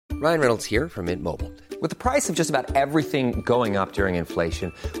Ryan Reynolds here from Mint Mobile. With the price of just about everything going up during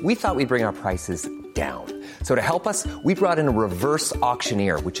inflation, we thought we'd bring our prices down. So to help us, we brought in a reverse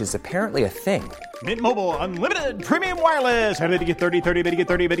auctioneer, which is apparently a thing. Mint Mobile Unlimited Premium Wireless. How to get 30, 30, bit to get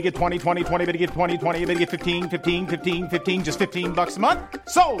 30, bit to get 20, 20, 20, bit to get 20, 20, bit to get 15, 15, 15, 15, just $15 a month?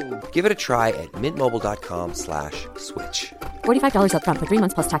 Sold! Give it a try at mintmobile.com/switch. $45 up front for 3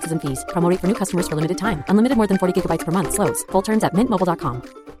 months plus taxes and fees. Promo rate for new customers for limited time. Unlimited more than 40 gigabytes per month. Slows full terms at mintmobile.com.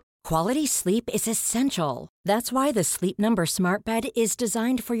 Quality sleep is essential. That's why the Sleep Number Smart Bed is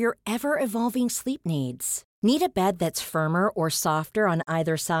designed for your ever-evolving sleep needs. Need a bed that's firmer or softer on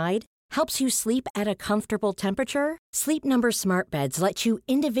either side? Helps you sleep at a comfortable temperature? Sleep Number Smart Beds let you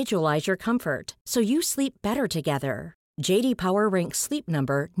individualize your comfort, so you sleep better together. J.D. Power ranks Sleep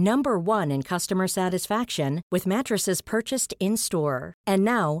Number number 1 in customer satisfaction with mattresses purchased in-store. And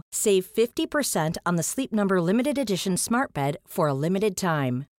now, save 50% on the Sleep Number Limited Edition Smart Bed for a limited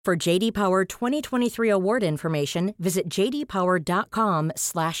time. For J.D. Power 2023 award information, visit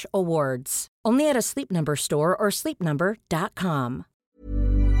jdpower.com/awards. Only at a Sleep Number store or sleepnumber.com.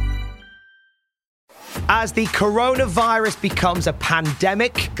 As the coronavirus becomes a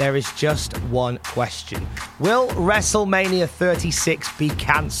pandemic, there is just one question. Will WrestleMania 36 be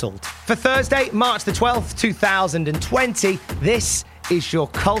cancelled? For Thursday, March the 12th, 2020, this is your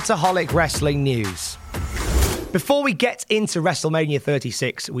Cultaholic Wrestling News. Before we get into WrestleMania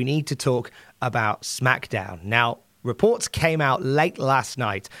 36, we need to talk about SmackDown. Now, reports came out late last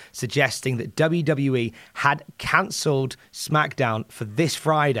night suggesting that WWE had cancelled SmackDown for this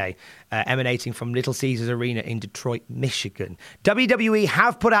Friday, emanating from Little Caesars Arena in Detroit, Michigan. WWE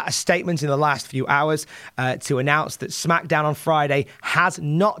have put out a statement in the last few hours to announce that SmackDown on Friday has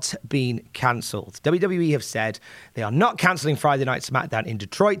not been cancelled. WWE have said they are not cancelling Friday Night SmackDown in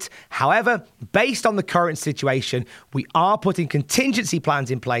Detroit. However, based on the current situation, we are putting contingency plans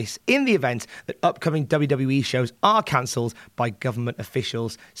in place in the event that upcoming WWE shows are cancelled by government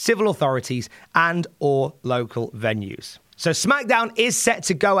officials, civil authorities, and or local venues. So SmackDown is set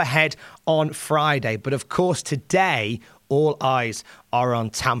to go ahead on Friday, but of course today, all eyes are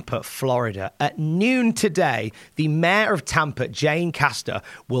on Tampa, Florida. At noon today, the mayor of Tampa, Jane Castor,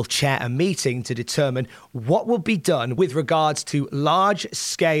 will chair a meeting to determine what will be done with regards to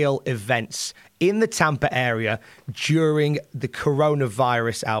large-scale events in the Tampa area during the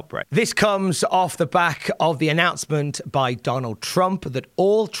coronavirus outbreak. This comes off the back of the announcement by Donald Trump that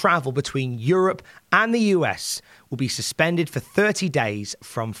all travel between Europe and the US will be suspended for 30 days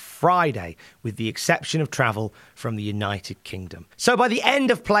from Friday, with the exception of travel from the United Kingdom. So by the end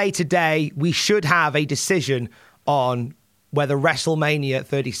of play today, we should have a decision on whether WrestleMania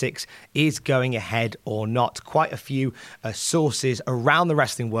 36 is going ahead or not. Quite a few sources around the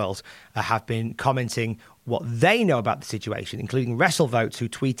wrestling world have been commenting what they know about the situation, including WrestleVotes, who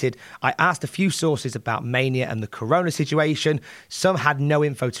tweeted, "I asked a few sources about Mania and the corona situation. Some had no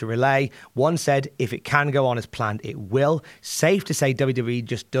info to relay. One said, if it can go on as planned, it will. Safe to say WWE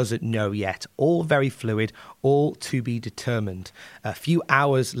just doesn't know yet. All very fluid, all to be determined." A few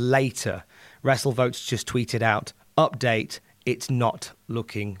hours later, WrestleVotes just tweeted out, "Update, it's not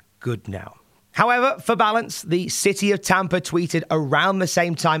looking good now." However, for balance, the city of Tampa tweeted around the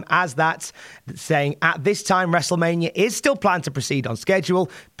same time as that, saying, "At this time, WrestleMania is still planned to proceed on schedule.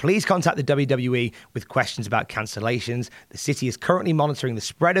 Please contact the WWE with questions about cancellations. The city is currently monitoring the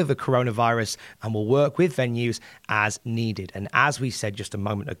spread of the coronavirus and will work with venues as needed." And as we said just a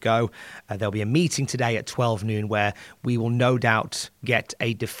moment ago, there'll be a meeting today at 12 noon where we will no doubt get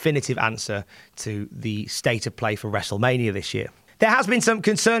a definitive answer to the state of play for WrestleMania this year. There has been some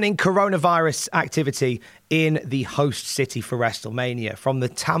concerning coronavirus activity in the host city for WrestleMania. From the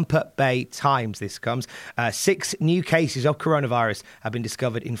Tampa Bay Times, this comes. 6 new cases of coronavirus have been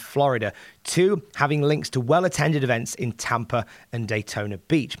discovered in Florida, 2 having links to well-attended events in Tampa and Daytona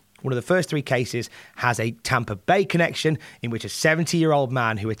Beach. One of the first 3 cases has a Tampa Bay connection, in which a 70-year-old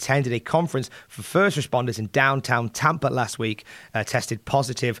man who attended a conference for first responders in downtown Tampa last week tested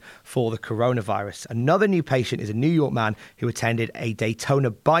positive for the coronavirus. Another new patient is a New York man who attended a Daytona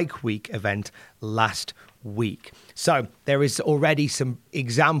Bike Week event last week. So there is already some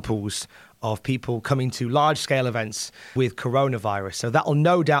examples of people coming to large-scale events with coronavirus. So that will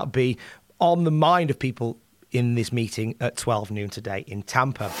no doubt be on the mind of people in this meeting at 12 noon today in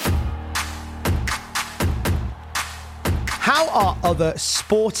Tampa. How are other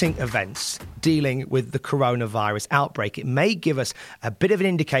sporting events dealing with the coronavirus outbreak? It may give us a bit of an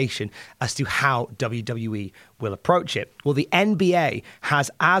indication as to how WWE will approach it. Well, the NBA has,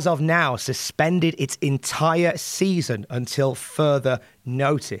 as of now, suspended its entire season until further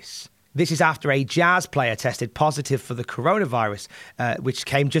notice. This is after a Jazz player tested positive for the coronavirus, which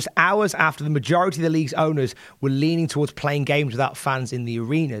came just hours after the majority of the league's owners were leaning towards playing games without fans in the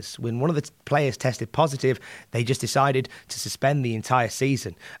arenas. When one of the players tested positive, they just decided to suspend the entire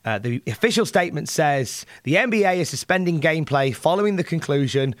season. The official statement says the NBA is suspending gameplay following the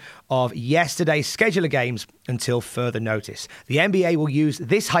conclusion of yesterday's schedule of games until further notice. The NBA will use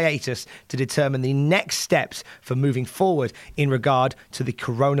this hiatus to determine the next steps for moving forward in regard to the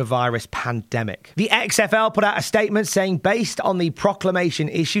coronavirus pandemic. The XFL put out a statement saying, based on the proclamation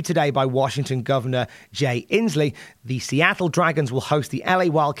issued today by Washington Governor Jay Inslee, the Seattle Dragons will host the LA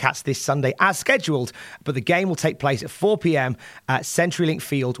Wildcats this Sunday as scheduled, but the game will take place at 4 p.m. at CenturyLink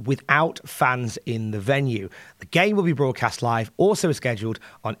Field without fans in the venue. The game will be broadcast live, also scheduled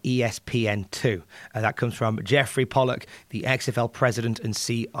on ESPN2. That comes from Jeffrey Pollock, the XFL president and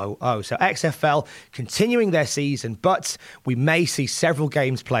COO. So XFL continuing their season, but we may see several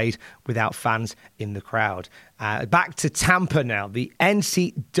games played without fans in the crowd. Back to Tampa now. The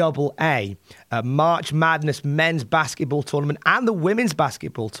NCAA March Madness men's basketball tournament and the women's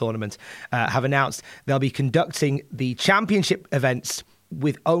basketball tournament have announced they'll be conducting the championship events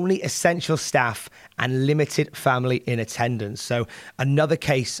with only essential staff and limited family in attendance. So another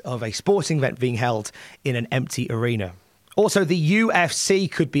case of a sporting event being held in an empty arena. Also, the UFC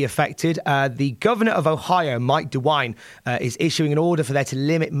could be affected. The governor of Ohio, Mike DeWine, is issuing an order for there to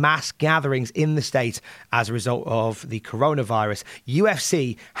limit mass gatherings in the state as a result of the coronavirus.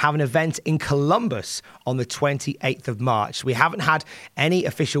 UFC have an event in Columbus on the 28th of March. We haven't had any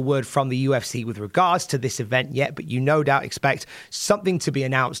official word from the UFC with regards to this event yet, but you no doubt expect something to be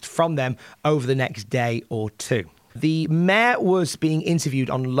announced from them over the next day or two. The mayor was being interviewed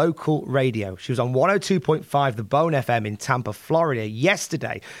on local radio. She was on 102.5 The Bone FM in Tampa, Florida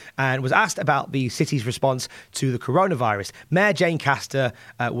yesterday and was asked about the city's response to the coronavirus. Mayor Jane Castor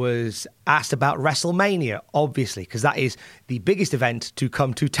was asked about WrestleMania, obviously, because that is the biggest event to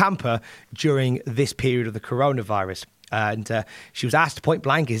come to Tampa during this period of the coronavirus. And she was asked point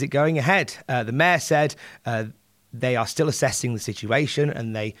blank, is it going ahead? The mayor said they are still assessing the situation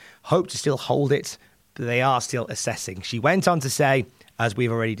and they hope to still hold it. They are still assessing. She went on to say, as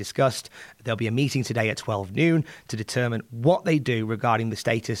we've already discussed, there'll be a meeting today at 12 noon to determine what they do regarding the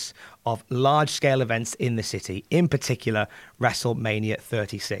status of large-scale events in the city, in particular WrestleMania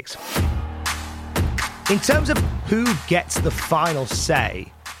 36. In terms of who gets the final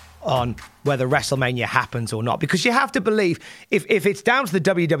say on whether WrestleMania happens or not, because you have to believe if it's down to the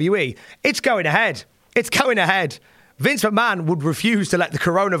WWE, it's going ahead. It's going ahead. Vince McMahon would refuse to let the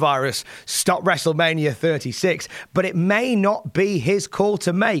coronavirus stop WrestleMania 36, but it may not be his call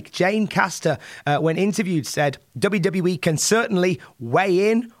to make. Jane Castor, when interviewed, said WWE can certainly weigh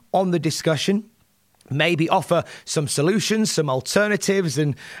in on the discussion, maybe offer some solutions, some alternatives,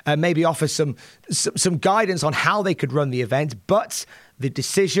 and maybe offer some guidance on how they could run the event, but the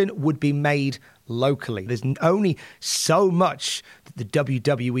decision would be made locally. There's only so much that the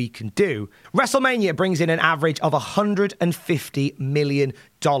WWE can do. WrestleMania brings in an average of $150 million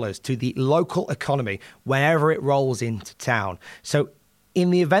to the local economy whenever it rolls into town. So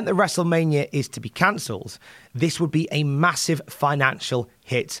in the event that WrestleMania is to be cancelled, this would be a massive financial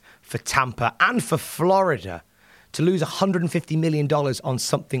hit for Tampa and for Florida to lose $150 million on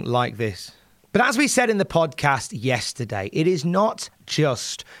something like this. But as we said in the podcast yesterday, it is not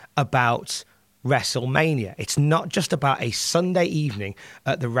just about WrestleMania. It's not just about a Sunday evening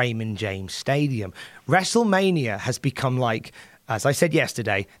at the Raymond James Stadium. WrestleMania has become like, as I said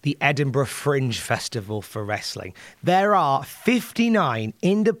yesterday, the Edinburgh Fringe Festival for wrestling. There are 59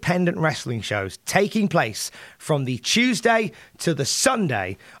 independent wrestling shows taking place from the Tuesday to the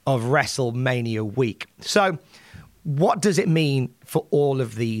Sunday of WrestleMania week. So, what does it mean for all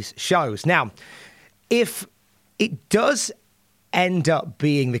of these shows? Now, if it does end up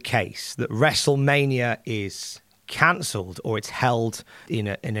being the case that WrestleMania is cancelled or it's held in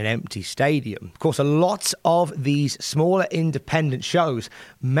an empty stadium, of course, a lot of these smaller independent shows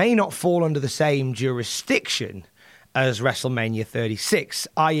may not fall under the same jurisdiction as WrestleMania 36,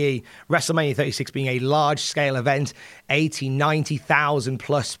 i.e. WrestleMania 36 being a large-scale event, 90,000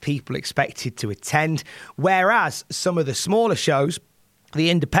 plus people expected to attend, whereas some of the smaller shows, the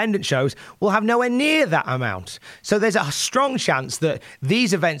independent shows, will have nowhere near that amount. So there's a strong chance that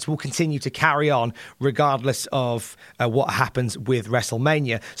these events will continue to carry on regardless of what happens with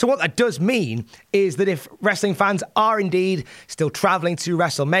WrestleMania. So what that does mean is that if wrestling fans are indeed still traveling to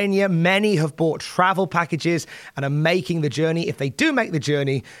WrestleMania, many have bought travel packages and are making the journey. If they do make the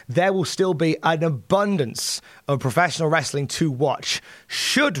journey, there will still be an abundance of professional wrestling to watch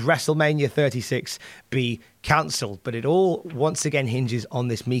should WrestleMania 36 be cancelled. But it all once again hinges on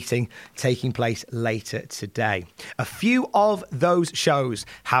this meeting taking place later today. A few of those shows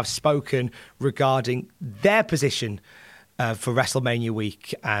have spoken regarding their position for WrestleMania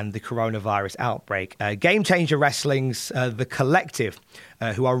week and the coronavirus outbreak. Game Changer Wrestling's The Collective,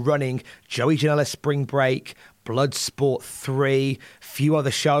 who are running Joey Janela Spring Break, Bloodsport 3, a few other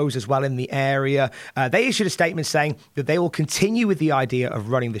shows as well in the area. They issued a statement saying that they will continue with the idea of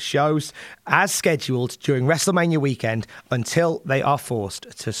running the shows as scheduled during WrestleMania weekend until they are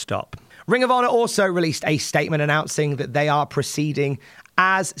forced to stop. Ring of Honor also released a statement announcing that they are proceeding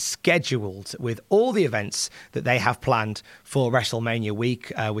as scheduled with all the events that they have planned for WrestleMania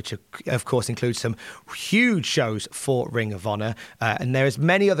week, which of course includes some huge shows for Ring of Honor. And there's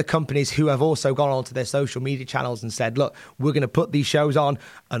many other companies who have also gone onto their social media channels and said, look, we're going to put these shows on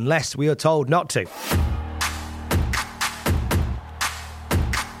unless we are told not to.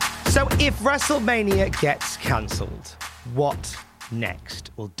 So if WrestleMania gets cancelled, what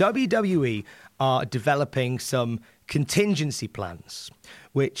next? Well, WWE are developing some contingency plans,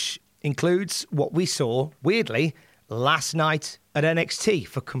 which includes what we saw, weirdly, last night at NXT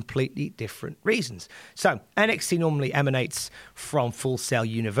for completely different reasons. So NXT normally emanates from Full Sail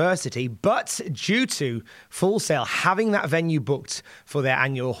University, but due to Full Sail having that venue booked for their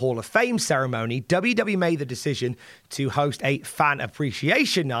annual Hall of Fame ceremony, WWE made the decision to host a fan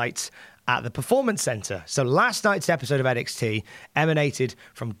appreciation night at the Performance Center. So last night's episode of NXT emanated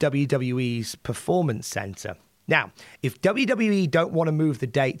from WWE's Performance Center. Now, if WWE don't want to move the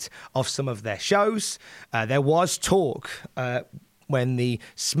date of some of their shows, there was talk when the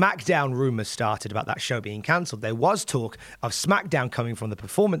SmackDown rumors started about that show being cancelled. There was talk of SmackDown coming from the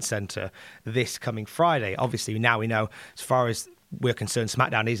Performance Center this coming Friday. Obviously, now we know, as far as we're concerned,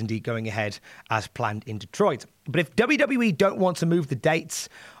 SmackDown is indeed going ahead as planned in Detroit. But if WWE don't want to move the dates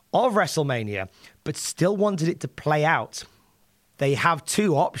of WrestleMania, but still wanted it to play out, they have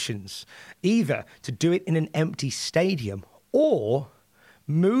two options: either to do it in an empty stadium or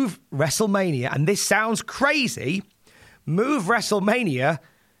move WrestleMania, and this sounds crazy, move WrestleMania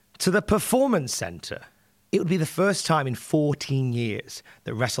to the Performance Center. It would be the first time in 14 years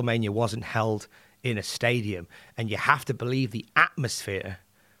that WrestleMania wasn't held in a stadium, and you have to believe the atmosphere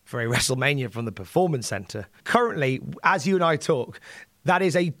for a WrestleMania from the Performance Center. Currently, as you and I talk, that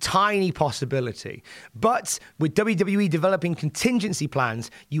is a tiny possibility. But with WWE developing contingency plans,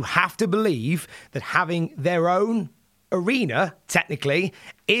 you have to believe that having their own arena, technically,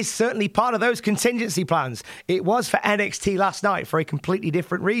 is certainly part of those contingency plans. It was for NXT last night for a completely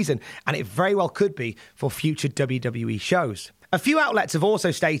different reason, and it very well could be for future WWE shows. A few outlets have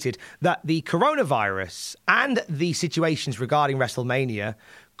also stated that the coronavirus and the situations regarding WrestleMania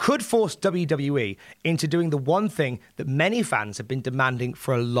could force WWE into doing the one thing that many fans have been demanding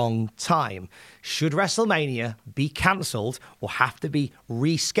for a long time. Should WrestleMania be cancelled or have to be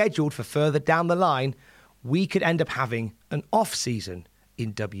rescheduled for further down the line, we could end up having an off-season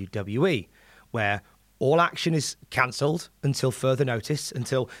in WWE, where all action is cancelled until further notice,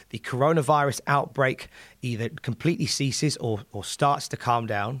 until the coronavirus outbreak either completely ceases or starts to calm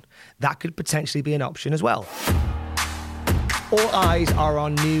down. That could potentially be an option as well. All eyes are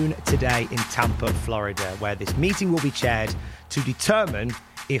on noon today in Tampa, Florida, where this meeting will be chaired to determine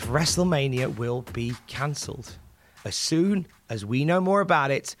if WrestleMania will be cancelled. As soon as we know more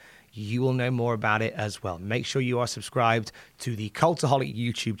about it, you will know more about it as well. Make sure you are subscribed to the Cultaholic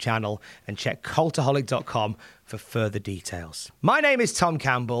YouTube channel and check cultaholic.com for further details. My name is Tom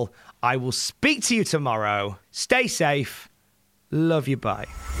Campbell. I will speak to you tomorrow. Stay safe. Love you. Bye.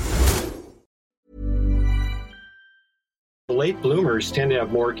 Late bloomers tend to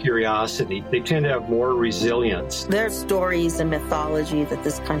have more curiosity. They tend to have more resilience. There's stories and mythology that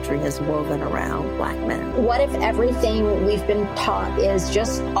this country has woven around Black men. What if everything we've been taught is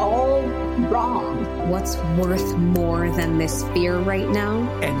just all wrong? What's worth more than this fear right now?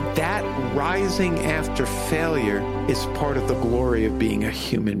 And that rising after failure is part of the glory of being a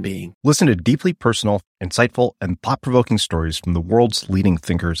human being. Listen to deeply personal, insightful, and thought-provoking stories from the world's leading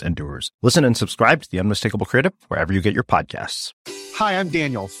thinkers and doers. Listen and subscribe to The Unmistakable Creative wherever you get your podcasts. Hi, I'm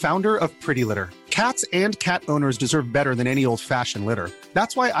Daniel, founder of Pretty Litter. Cats and cat owners deserve better than any old-fashioned litter.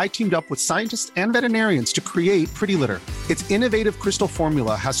 That's why I teamed up with scientists and veterinarians to create Pretty Litter. Its innovative crystal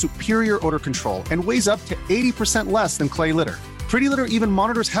formula has superior odor control and weighs up to 80% less than clay litter. Pretty Litter even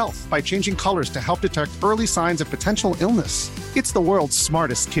monitors health by changing colors to help detect early signs of potential illness. It's the world's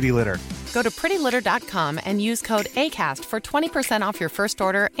smartest kitty litter. Go to prettylitter.com and use code ACAST for 20% off your first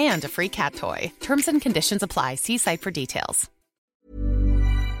order and a free cat toy. Terms and conditions apply. See site for details.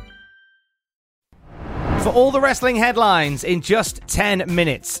 For all the wrestling headlines in just 10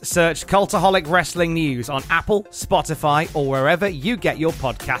 minutes, search Cultaholic Wrestling News on Apple, Spotify, or wherever you get your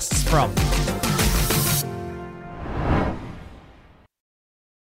podcasts from.